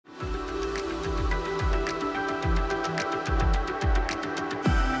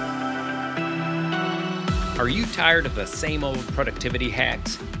Are you tired of the same old productivity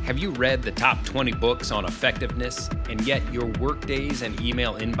hacks? Have you read the top 20 books on effectiveness, and yet your workdays and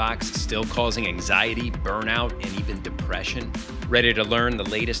email inbox still causing anxiety, burnout, and even depression? Ready to learn the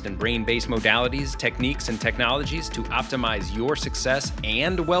latest in brain-based modalities, techniques, and technologies to optimize your success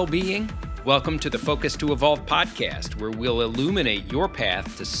and well-being? Welcome to the Focus to Evolve podcast, where we'll illuminate your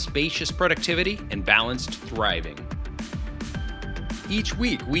path to spacious productivity and balanced thriving. Each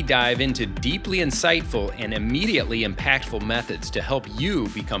week, we dive into deeply insightful and immediately impactful methods to help you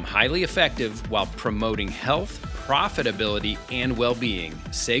become highly effective while promoting health, profitability, and well-being.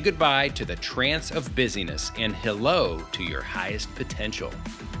 Say goodbye to the trance of busyness and hello to your highest potential.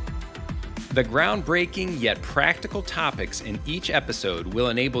 The groundbreaking yet practical topics in each episode will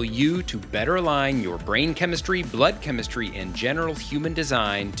enable you to better align your brain chemistry, blood chemistry, and general human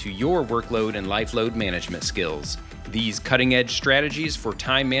design to your workload and life load management skills. These cutting-edge strategies for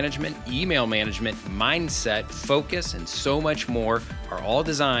time management, email management, mindset, focus, and so much more are all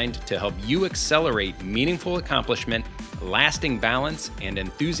designed to help you accelerate meaningful accomplishment, lasting balance, and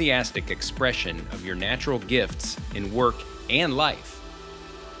enthusiastic expression of your natural gifts in work and life.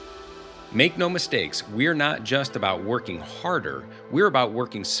 Make no mistakes, we're not just about working harder, we're about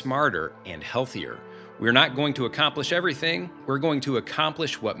working smarter and healthier. We're not going to accomplish everything, we're going to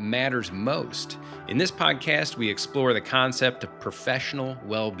accomplish what matters most. In this podcast, we explore the concept of professional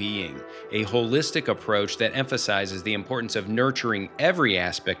well-being, a holistic approach that emphasizes the importance of nurturing every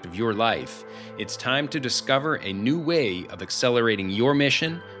aspect of your life. It's time to discover a new way of accelerating your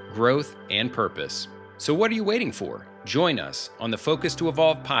mission, growth, and purpose. So what are you waiting for? Join us on the Focus to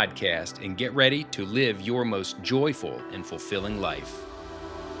Evolve podcast and get ready to live your most joyful and fulfilling life.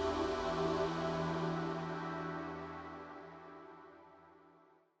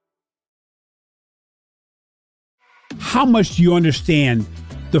 How much do you understand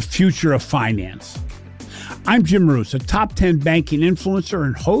the future of finance? I'm Jim Marous, a top 10 banking influencer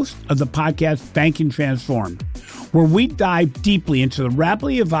and host of the podcast Banking Transformed, where we dive deeply into the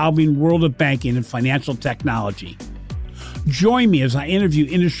rapidly evolving world of banking and financial technology. Join me as I interview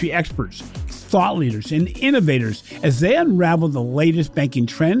industry experts, thought leaders, and innovators as they unravel the latest banking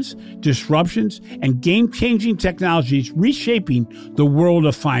trends, disruptions, and game-changing technologies reshaping the world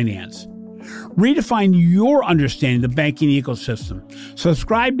of finance. Redefine your understanding of the banking ecosystem.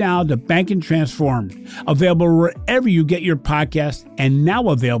 Subscribe now to Banking Transformed, available wherever you get your podcast and now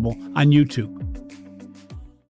available on YouTube.